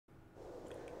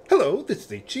Hello, this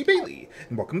is H.G. Bailey,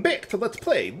 and welcome back to Let's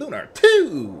Play Lunar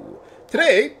 2!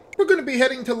 Today, we're going to be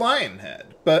heading to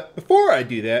Lionhead, but before I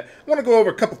do that, I want to go over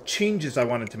a couple changes I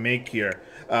wanted to make here.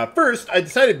 First, I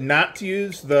decided not to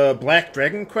use the Black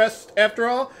Dragon Crest after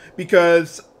all,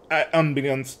 because,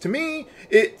 unbeknownst to me,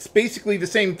 it's basically the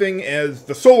same thing as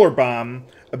the Solar Bomb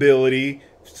ability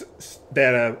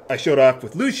that I showed off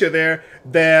with Lucia there,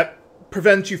 that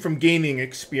prevents you from gaining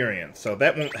experience, so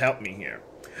that won't help me here.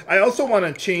 I also want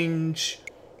to change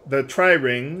the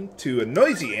Tri-Ring to a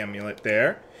Noisy Amulet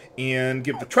there, and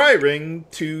give the Tri-Ring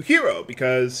to Hiro,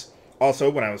 because also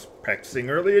when I was practicing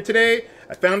earlier today,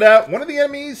 I found out one of the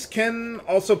enemies can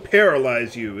also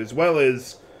paralyze you, as well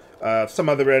as some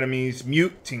other enemies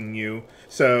muting you.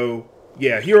 So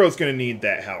yeah, Hiro's going to need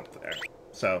that help there.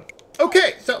 So,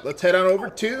 okay, so let's head on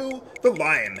over to the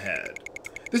Lionhead.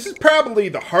 This is probably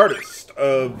the hardest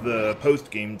of the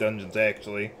post-game dungeons,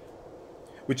 actually,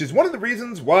 which is one of the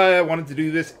reasons why I wanted to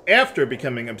do this after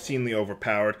becoming obscenely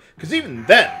overpowered, because even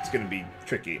then it's going to be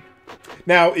tricky.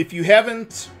 Now, if you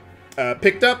haven't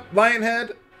picked up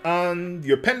Lionhead on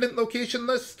your pendant location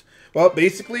list, well,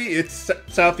 basically it's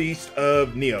southeast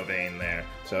of Neovane there,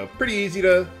 so pretty easy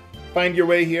to find your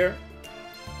way here.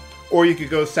 Or you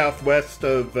could go southwest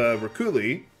of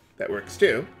Rakuli, that works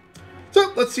too.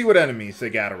 So let's see what enemies they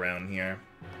got around here.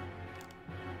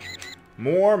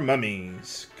 More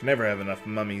mummies. Can never have enough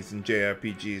mummies in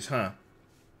JRPGs, huh?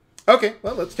 Okay,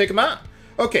 well, let's take them on.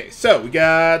 Okay, so we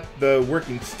got the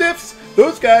working stiffs.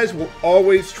 Those guys will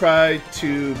always try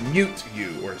to mute you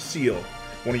or seal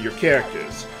one of your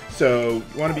characters. So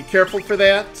you want to be careful for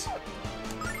that.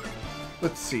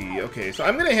 Let's see. Okay, so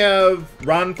I'm going to have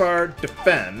Ronfar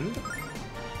defend.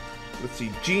 Let's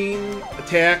see. Jean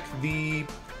attack the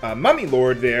Mummy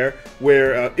Lord there,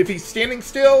 where if he's standing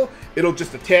still, it'll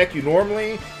just attack you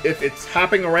normally. If it's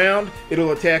hopping around,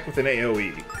 it'll attack with an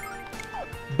AoE.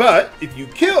 But if you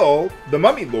kill the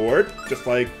Mummy Lord, just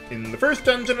like in the first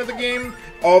dungeon of the game,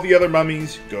 all the other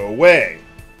mummies go away.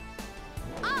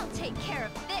 I'll take care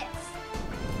of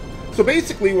this. So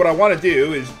basically what I want to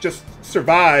do is just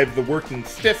survive the working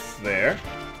stiffs there.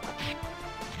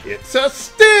 It's a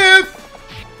stiff!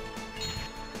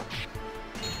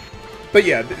 But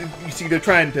yeah, you see, they're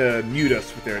trying to mute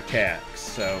us with their attacks.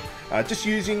 So, just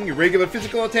using your regular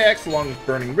physical attacks along with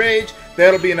Burning Rage,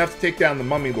 that'll be enough to take down the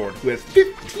Mummy Lord, who has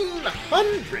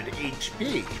 1,500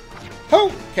 HP.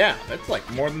 Holy cow, that's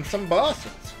like more than some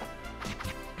bosses.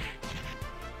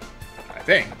 I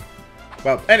think.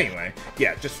 Well, anyway,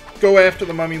 yeah, just go after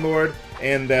the Mummy Lord,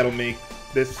 and that'll make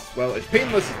this, well, as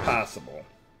painless as possible.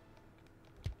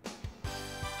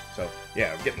 So,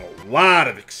 yeah, we're getting a lot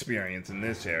of experience in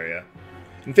this area.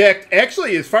 In fact,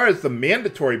 actually, as far as the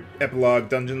mandatory epilogue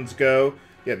dungeons go,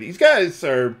 yeah, these guys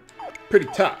are pretty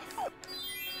tough.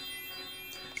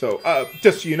 So,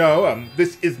 just so you know,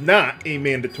 this is not a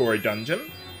mandatory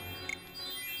dungeon.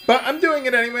 But I'm doing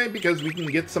it anyway because we can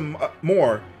get some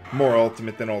more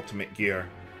ultimate than ultimate gear.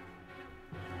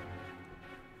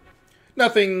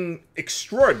 Nothing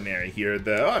extraordinary here,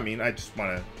 though. I mean, I just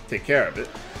want to take care of it.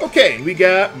 Okay, we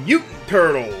got mutant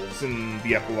turtles in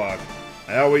the epilogue.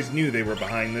 I always knew they were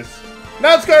behind this.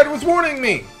 Nazgard was warning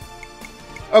me!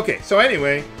 Okay, so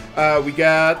anyway, we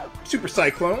got Super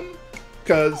Cyclone,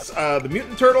 because the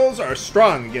mutant turtles are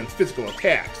strong against physical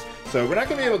attacks, so we're not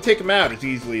going to be able to take them out as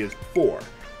easily as before.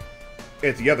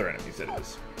 As the other enemies, that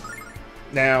is.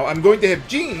 Now, I'm going to have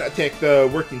Jean attack the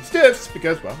working stiffs,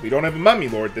 because, well, we don't have a Mummy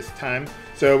Lord this time,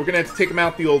 so we're going to have to take them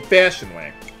out the old-fashioned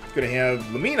way. We're going to have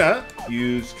Lemina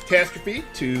use Catastrophe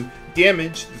to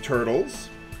damage the turtles,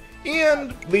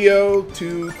 and Leo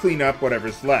to clean up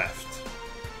whatever's left.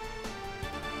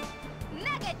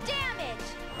 Mega damage!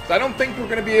 So I don't think we're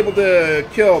going to be able to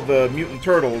kill the mutant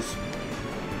turtles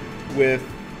with,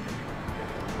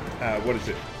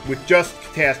 with just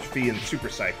Catastrophe and Super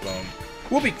Cyclone.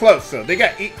 We'll be close, though. They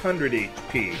got 800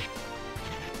 HP.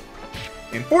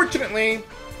 And fortunately,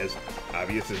 as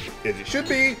obvious as it should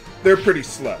be, they're pretty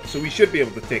slow, so we should be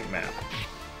able to take them out.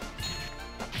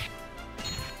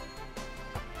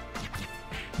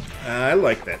 I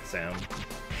like that sound.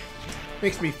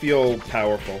 Makes me feel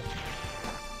powerful.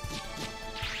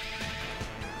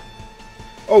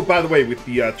 Oh, by the way, with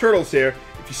the turtles there,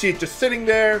 if you see it just sitting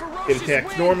there, it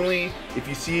attacks normally. If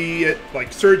you see it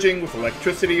like surging with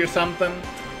electricity or something,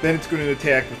 then it's going to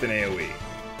attack with an AoE.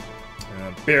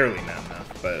 Barely not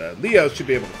enough, but Leo should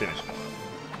be able to finish him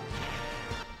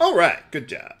off. Alright, good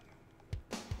job.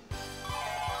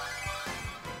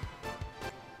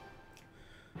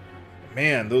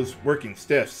 Man, those working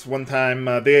stiffs. One time,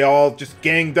 they all just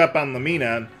ganged up on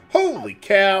Lemina, and holy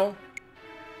cow!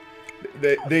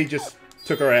 They just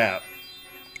took her out.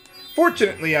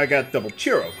 Fortunately, I got double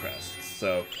Chiro crests,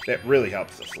 so that really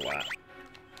helps us a lot.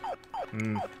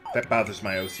 That bothers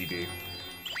my OCD.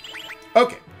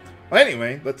 Okay. Well,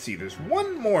 anyway, let's see. There's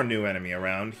one more new enemy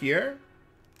around here.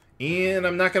 And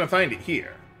I'm not going to find it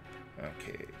here.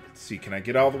 Okay. Let's see. Can I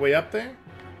get all the way up there?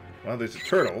 Well, there's a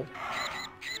turtle.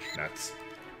 Nuts.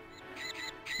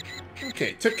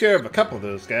 Okay. Took care of a couple of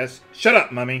those guys. Shut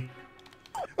up, mummy.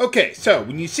 Okay. So,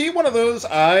 when you see one of those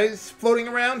eyes floating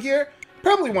around here,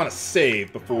 probably want to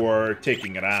save before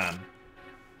taking it on.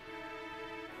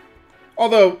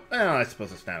 Although, I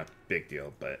suppose it's not a big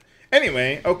deal, but...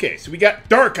 Anyway, okay, so we got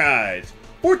Dark Eyes.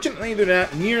 Fortunately, they're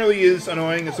not nearly as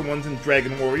annoying as the ones in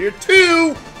Dragon Warrior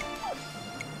 2!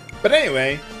 But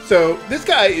anyway, so this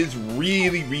guy is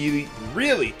really, really,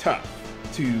 really tough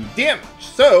to damage.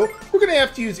 So, we're going to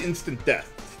have to use Instant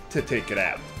Death to take it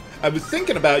out. I was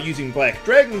thinking about using Black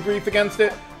Dragon Grief against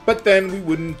it, but then we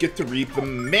wouldn't get to reap the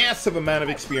massive amount of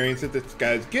experience that this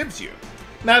guy gives you.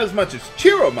 Not as much as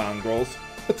Chiro Mongrels,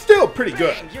 but still pretty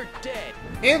good. You're dead.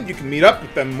 And you can meet up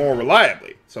with them more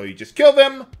reliably. So you just kill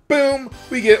them, boom,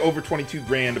 we get over 22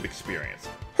 grand of experience.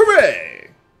 Hooray!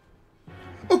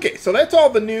 Okay, so that's all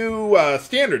the new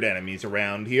standard enemies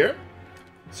around here.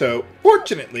 So,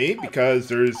 fortunately, because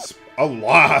there's a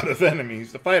lot of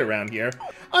enemies to fight around here,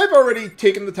 I've already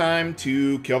taken the time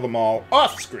to kill them all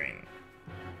off-screen.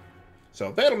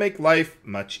 So that'll make life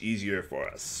much easier for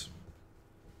us.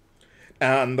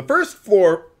 On the first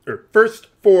four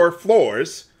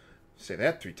floors, say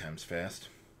that 3 times fast.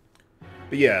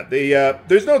 But yeah,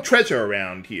 there's no treasure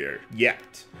around here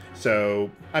yet.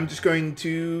 So I'm just going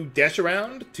to dash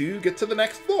around to get to the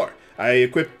next floor. I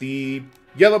equipped the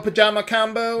yellow pajama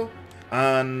combo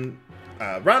on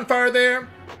Ronfar there,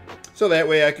 so that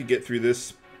way I could get through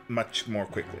this much more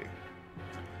quickly.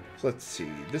 So let's see,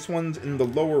 this one's in the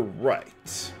lower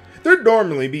right. There'd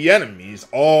normally be enemies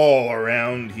all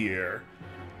around here,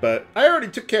 but I already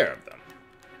took care of them.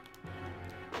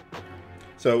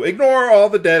 So ignore all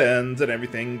the dead ends and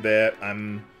everything that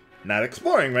I'm not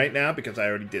exploring right now because I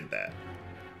already did that.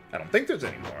 I don't think there's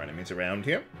any more enemies around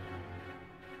here.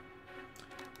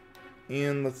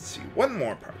 And let's see, one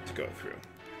more part to go through.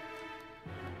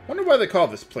 Wonder why they call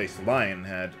this place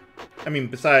Lionhead. I mean,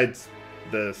 besides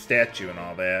the statue and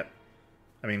all that.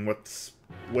 I mean, what's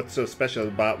so special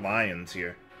about lions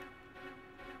here?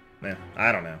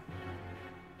 I don't know.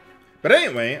 But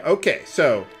anyway, okay,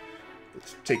 so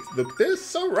let's take a look at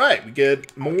this. Alright, we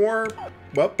get more,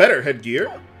 well, better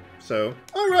headgear. So,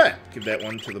 alright, give that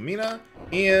one to Lemina.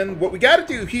 And what we gotta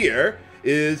do here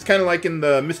is kind of like in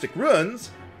the Mystic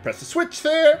Ruins, press the switch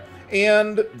there,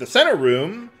 and the center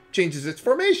room changes its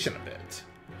formation a bit.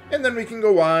 And then we can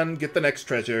go on, get the next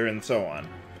treasure, and so on.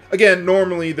 Again,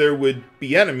 normally there would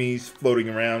be enemies floating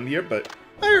around here, but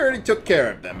I already took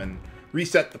care of them and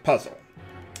reset the puzzle.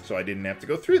 So I didn't have to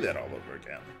go through that all over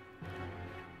again.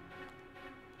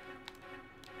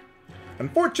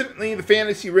 Unfortunately, the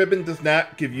Fantasy Ribbon does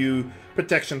not give you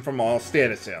protection from all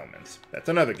status ailments. That's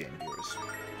another game, viewers.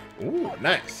 Ooh,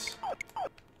 nice.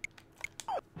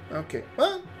 Okay,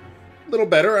 well, a little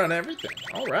better on everything.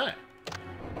 Alright.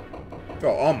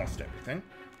 Well, almost everything.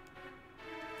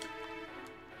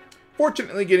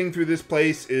 Fortunately, getting through this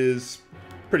place is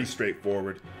pretty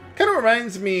straightforward. Kind of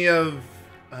reminds me of,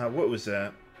 what was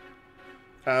that?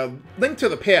 Link to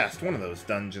the Past, one of those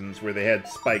dungeons where they had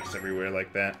spikes everywhere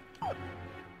like that.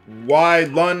 Why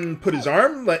Lun put his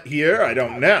armlet here, I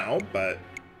don't know, but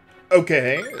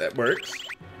okay, that works.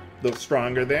 A little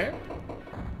stronger there.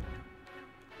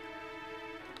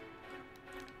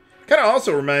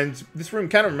 This room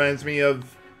kind of reminds me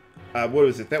of, what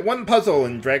was it? That one puzzle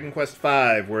in Dragon Quest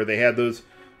V where they had those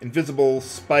invisible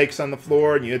spikes on the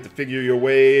floor and you had to figure your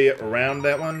way around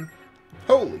that one.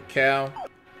 Holy cow.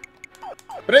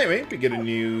 But anyway, we get a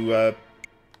new,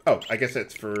 oh, I guess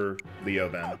that's for Leo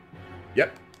then.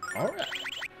 Yep. Alright.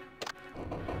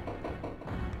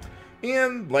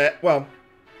 And,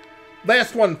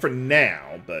 last one for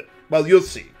now, but, well, you'll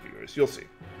see, viewers, you'll see.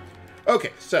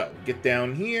 Okay, so, get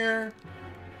down here.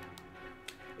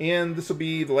 And this will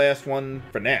be the last one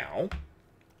for now.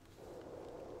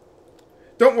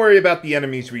 Don't worry about the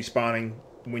enemies respawning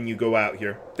when you go out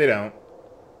here. They don't.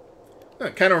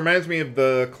 It kind of reminds me of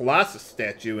the Colossus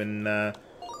statue in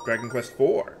Dragon Quest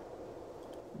IV.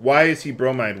 Why is he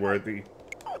Bromide worthy?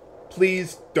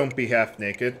 Please don't be half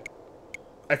naked.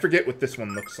 I forget what this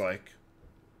one looks like.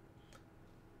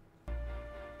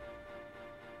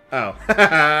 Oh.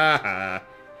 I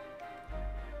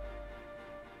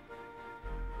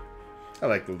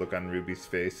like the look on Ruby's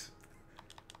face.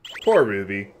 Poor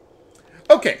Ruby.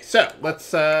 Okay, so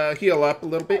let's heal up a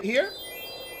little bit here.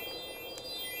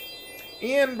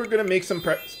 And we're going to make some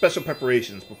special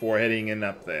preparations before heading in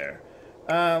up there.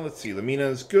 Let's see.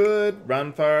 Lemina's good.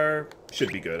 Ronfar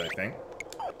should be good, I think.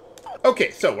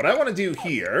 Okay, so what I want to do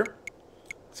here...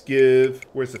 Let's give...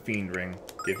 Where's the Fiend Ring?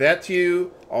 Give that to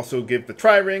you. Also give the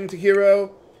Tri-Ring to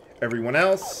Hiro. Everyone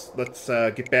else, let's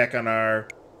get back on our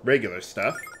regular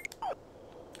stuff.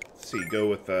 Let's see, go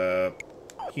with a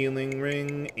Healing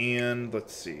Ring, and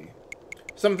let's see.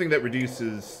 Something that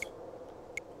reduces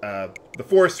the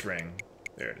Force Ring.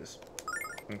 There it is.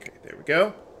 Okay, there we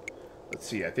go. Let's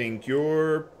see, I think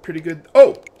you're pretty good.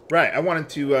 Oh, right, I wanted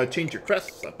to change your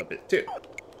crests up a bit, too.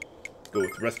 Go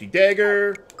with Rusty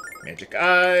Dagger, Magic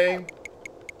Eye.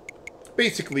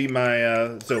 Basically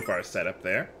my Zophar setup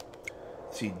there.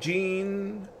 Let's see,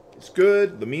 Jean is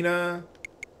good. Lemina,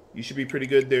 you should be pretty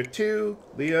good there, too.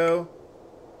 Leo.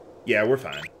 Yeah, we're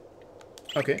fine.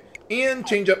 Okay, and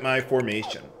change up my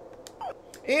formation.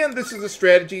 And this is a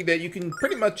strategy that you can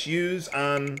pretty much use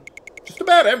on just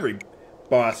about every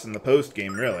boss in the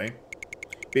post-game, really.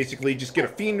 Basically, just get a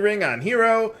Fiend Ring on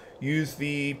Hiro, use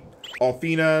the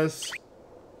Althena's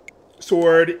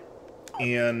sword,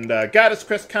 and Goddess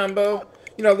Crest combo.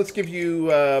 You know, let's give you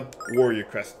Warrior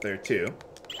Crest there, too.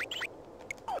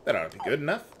 That ought to be good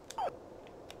enough.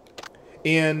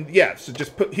 And, yeah, so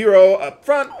just put Hiro up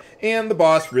front, and the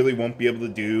boss really won't be able to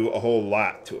do a whole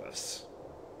lot to us.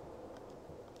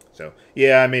 So,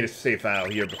 yeah, I made a save file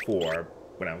here before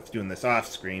when I was doing this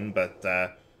off-screen, but,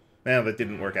 well, that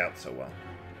didn't work out so well.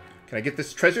 Can I get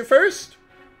this treasure first?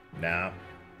 No.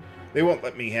 They won't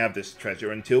let me have this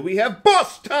treasure until we have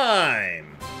boss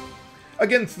time!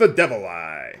 Against the Devil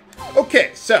Eye.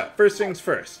 Okay, so, first things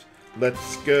first.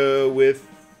 Let's go with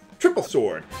Triple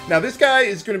Sword. Now, this guy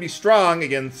is going to be strong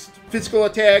against physical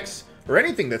attacks, or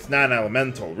anything that's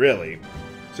non-elemental, really.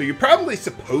 So you're probably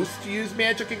supposed to use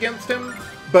magic against him,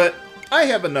 but I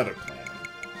have another plan.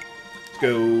 Let's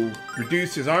go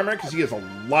reduce his armor, because he has a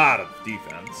lot of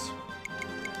defense.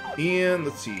 And,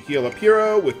 let's see, heal up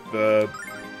Hiro with the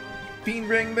Fiend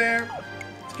Ring there.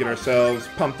 Let's get ourselves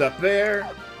pumped up there.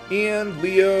 And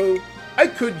Leo, I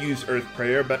could use Earth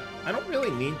Prayer, but I don't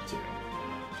really need to.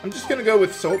 I'm just going to go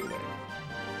with Soul Blade.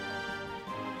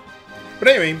 But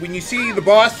anyway, when you see the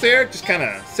boss there, just kind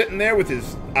of sitting there with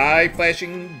his eye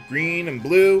flashing green and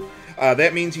blue,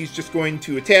 that means he's just going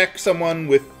to attack someone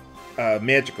with a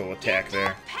magical attack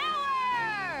there.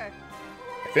 I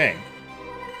think.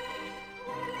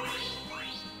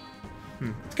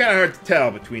 It's kind of hard to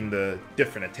tell between the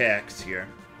different attacks here.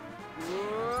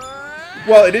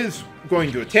 Well, it is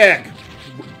going to attack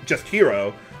just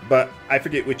Hiro, but I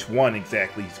forget which one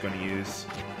exactly he's going to use.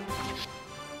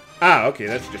 Ah, okay,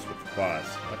 that's just with the claws.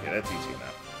 Okay, that's easy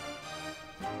enough.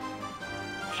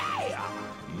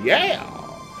 Yeah!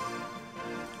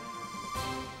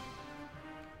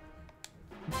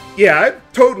 Yeah, I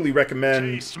totally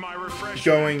recommend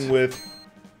going with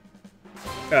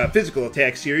physical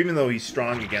attacks here, even though he's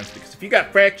strong against it. Because if you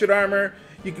got fractured armor,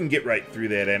 you can get right through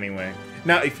that anyway.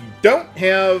 Now, if you don't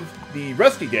have the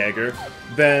Rusty Dagger,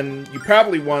 then you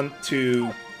probably want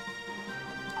to,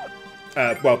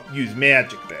 well, use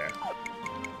magic there.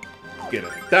 Get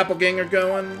a Doppelganger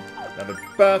going, another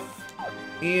buff,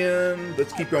 and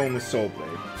let's keep going with Soul Blade.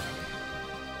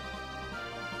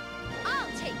 I'll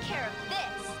take care of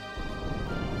this.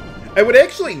 I would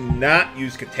actually not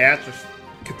use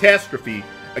Catastrophe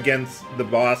against the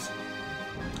boss,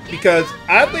 because,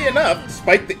 oddly enough,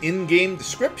 despite the in-game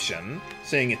description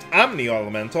saying it's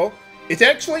Omni-Elemental, it's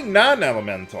actually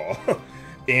non-elemental.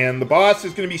 And the boss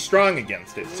is going to be strong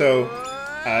against it. So,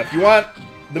 if you want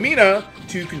Lemina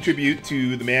to contribute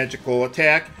to the magical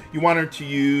attack, you want her to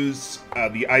use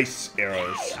the ice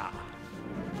arrows. I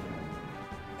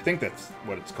think that's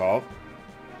what it's called.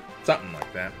 Something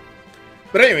like that.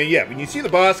 But anyway, yeah, when you see the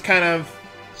boss kind of...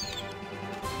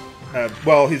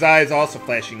 well, his eye is also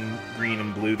flashing green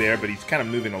and blue there, but he's kind of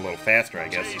moving a little faster, I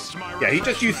guess. Yeah, he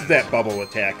just uses that bubble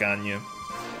attack on you.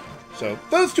 So,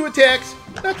 those two attacks,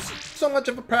 not so much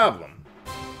of a problem.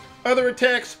 Other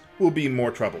attacks will be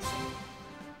more troublesome.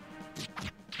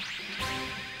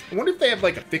 I wonder if they have,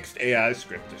 like, a fixed AI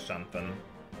script or something.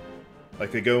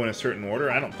 Like, they go in a certain order?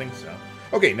 I don't think so.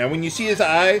 Okay, now when you see his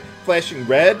eye flashing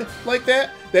red like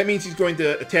that, that means he's going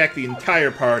to attack the entire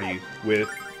party with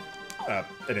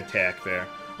an attack there.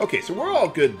 Okay, so we're all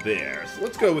good there. So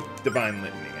let's go with Divine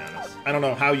Litany on us. I don't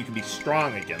know how you can be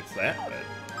strong against that, but,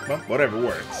 well, whatever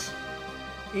works.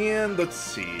 And let's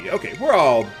see. Okay, we're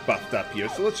all buffed up here,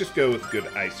 so let's just go with good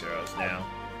ice arrows now.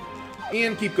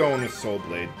 And keep going with Soul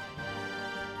Blade.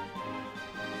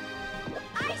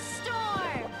 Ice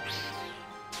Storm!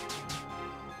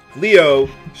 Leo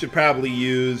should probably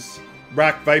use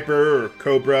Rock Viper or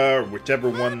Cobra or whichever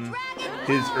one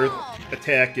his Earth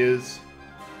attack is.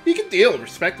 He can deal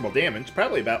respectable damage,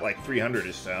 probably about like 300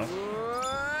 or so.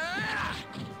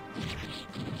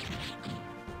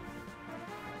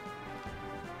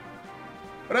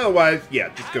 But otherwise,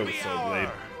 yeah, just go with Soul Blade.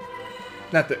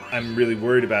 Not that I'm really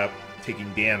worried about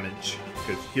taking damage,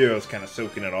 because Hiro's kind of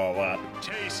soaking it all up.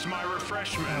 Taste my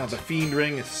refreshment. Oh, the Fiend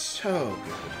Ring is so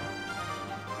good.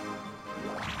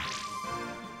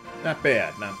 Not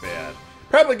bad, not bad.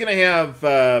 Probably gonna have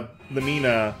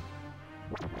Lemina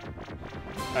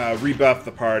rebuff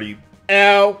the party.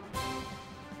 Ow!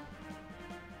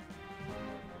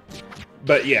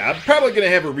 But yeah, I'm probably gonna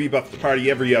have her rebuff the party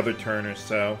every other turn or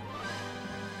so.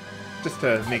 Just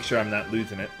to make sure I'm not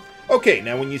losing it. Okay,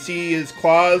 now when you see his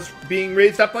claws being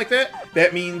raised up like that,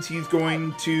 that means he's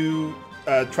going to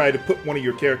try to put one of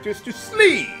your characters to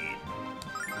sleep.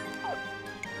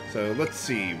 So let's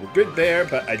see, we're good there,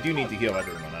 but I do need to heal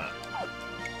everyone up.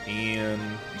 And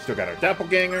we still got our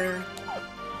Doppelganger.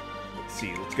 Let's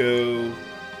see, let's go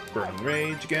Burning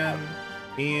Rage again,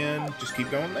 and just keep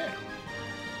going there.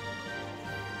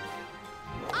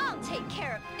 I'll take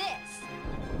care of this.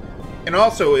 And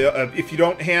also, if you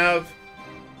don't have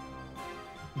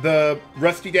the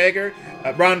Rusty Dagger,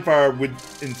 Ronfar would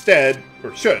instead,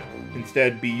 or should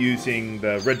instead, be using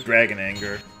the Red Dragon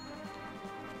Anger.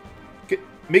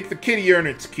 Make the kitty earn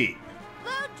its keep.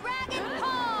 Blue Dragon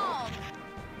Palm!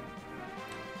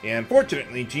 And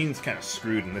fortunately, Jean's kind of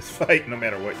screwed in this fight, no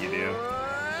matter what you do.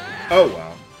 Oh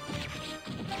well.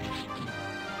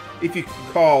 If you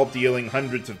can call dealing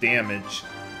hundreds of damage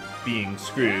being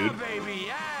screwed. Yeah, baby,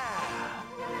 yeah.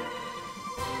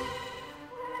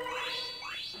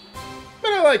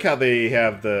 But I like how they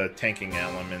have the tanking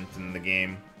element in the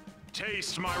game.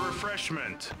 Taste my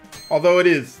refreshment. Although it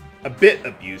is a bit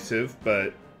abusive,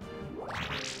 but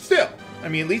still. I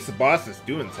mean, at least the boss is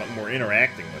doing something. We're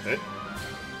interacting with it.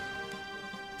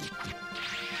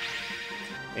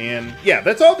 And yeah,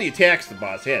 that's all the attacks the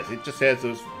boss has. It just has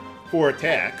those 4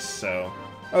 attacks, so...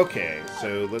 Okay,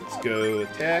 so let's go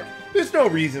attack. There's no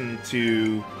reason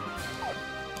to...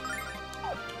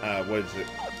 what is it?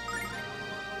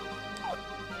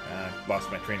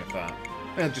 Lost my train of thought.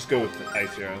 I'll just go with the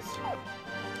Ice Arrows.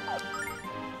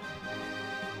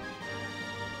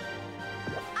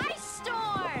 Ice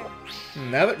Storm!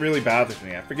 Now that really bothers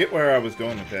me. I forget where I was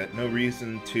going with that. No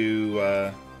reason to,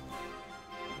 Blue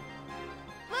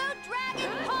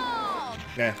Dragon Palm!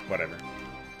 whatever.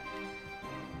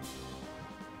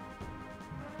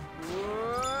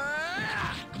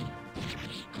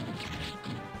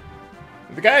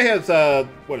 The guy has,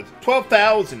 what is it,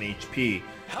 12,000 HP.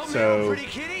 Help me So, out, pretty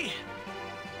kitty.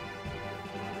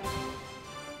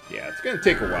 yeah, it's gonna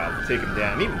take a while to take him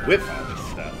down, even with all this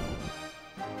stuff.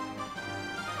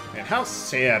 Man, how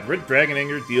sad. Red Dragon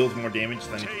Anger deals more damage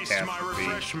than Taste my Catastrophe.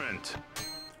 refreshment.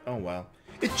 Oh, well.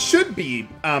 It should be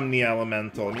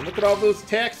Omni-Elemental. I mean, look at all those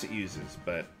attacks it uses,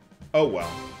 but... Oh,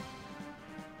 well.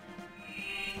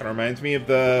 It reminds me of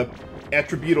the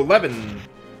Attribute 11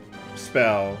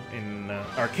 spell in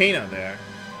Arcana there.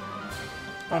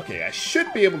 Okay, I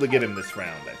should be able to get him this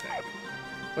round, I think.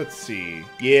 Let's see.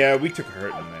 Yeah, we took a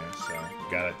hurt in there, so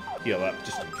gotta heal up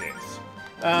just in case.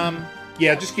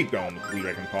 Yeah, just keep going with Blue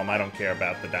Dragon Palm. I don't care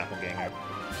about the Doppelganger.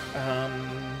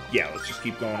 Yeah, let's just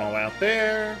keep going all out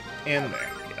there and there.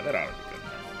 Yeah, that ought to be good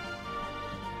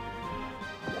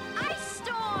enough. Ice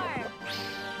Storm!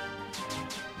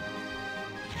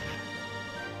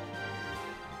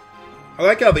 I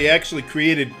like how they actually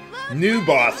created new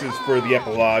bosses for the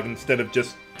epilogue instead of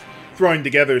just throwing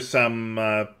together some,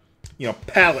 you know,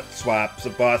 palette swaps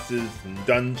of bosses and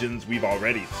dungeons we've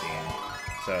already seen.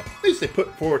 So, at least they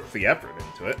put forth the effort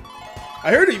into it.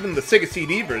 I heard even the Sega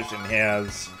CD version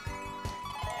has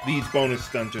these bonus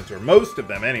dungeons, or most of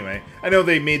them anyway. I know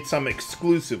they made some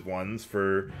exclusive ones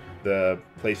for the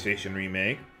PlayStation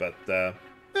remake, but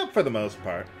not for the most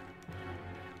part.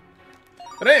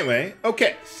 But anyway,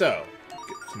 okay, so,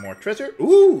 get some more treasure.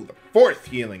 Ooh, the 4th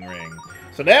healing ring.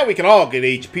 So now we can all get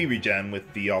HP regen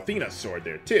with the Althena sword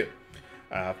there, too.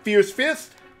 Fierce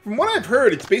Fist. From what I've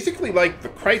heard, it's basically like the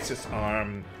Crisis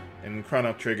Arm in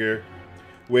Chrono Trigger,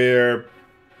 where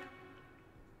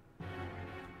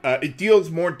it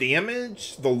deals more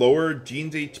damage the lower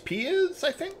Jean's HP is,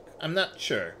 I think? I'm not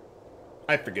sure.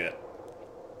 I forget.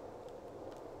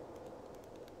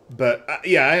 But,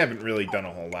 yeah, I haven't really done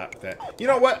a whole lot with that. You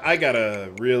know what? I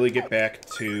gotta really get back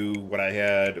to what I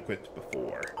had equipped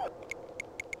before.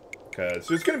 Because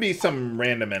there's gonna be some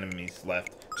random enemies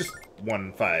left. Just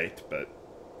one fight, but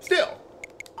still.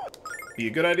 Be a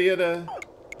good idea to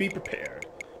be prepared.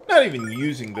 Not even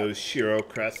using those Shiro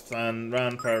crests on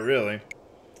Ronfar, really.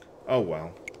 Oh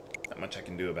well. Not much I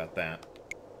can do about that.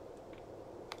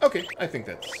 Okay, I think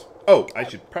that's... Oh, I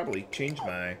should probably change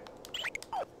my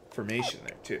formation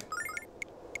there, too.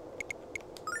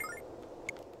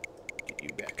 Get you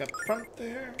back up front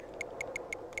there.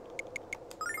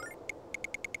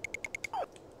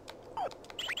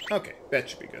 Okay, that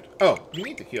should be good. Oh, you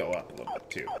need to heal up a little bit,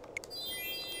 too.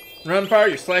 Ronfar,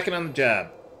 you're slacking on the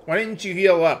job. Why didn't you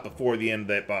heal up before the end of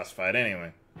that boss fight,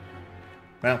 anyway?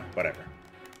 Well, whatever.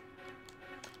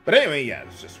 But anyway, yeah,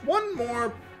 there's just one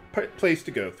more place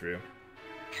to go through.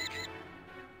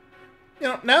 You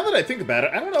know, now that I think about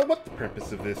it, I don't know what the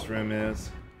purpose of this room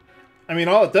is. I mean,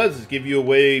 all it does is give you a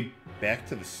way back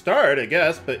to the start, I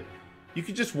guess, but you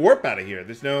could just warp out of here.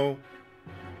 There's no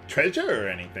treasure or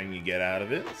anything you get out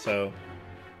of it, so...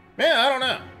 Yeah, I don't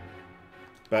know.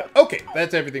 But, okay,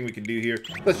 that's everything we can do here.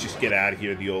 Let's just get out of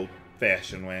here the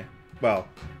old-fashioned way. Well,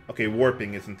 okay,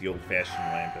 warping isn't the old-fashioned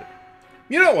way, but...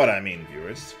 You know what I mean,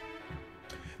 viewers.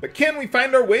 But can we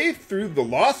find our way through the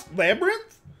Lost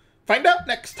Labyrinth? Find out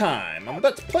next time on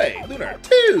Let's Play Lunar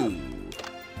 2!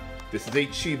 This is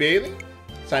H.C. Bailey,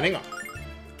 signing off.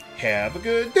 Have a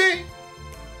good day!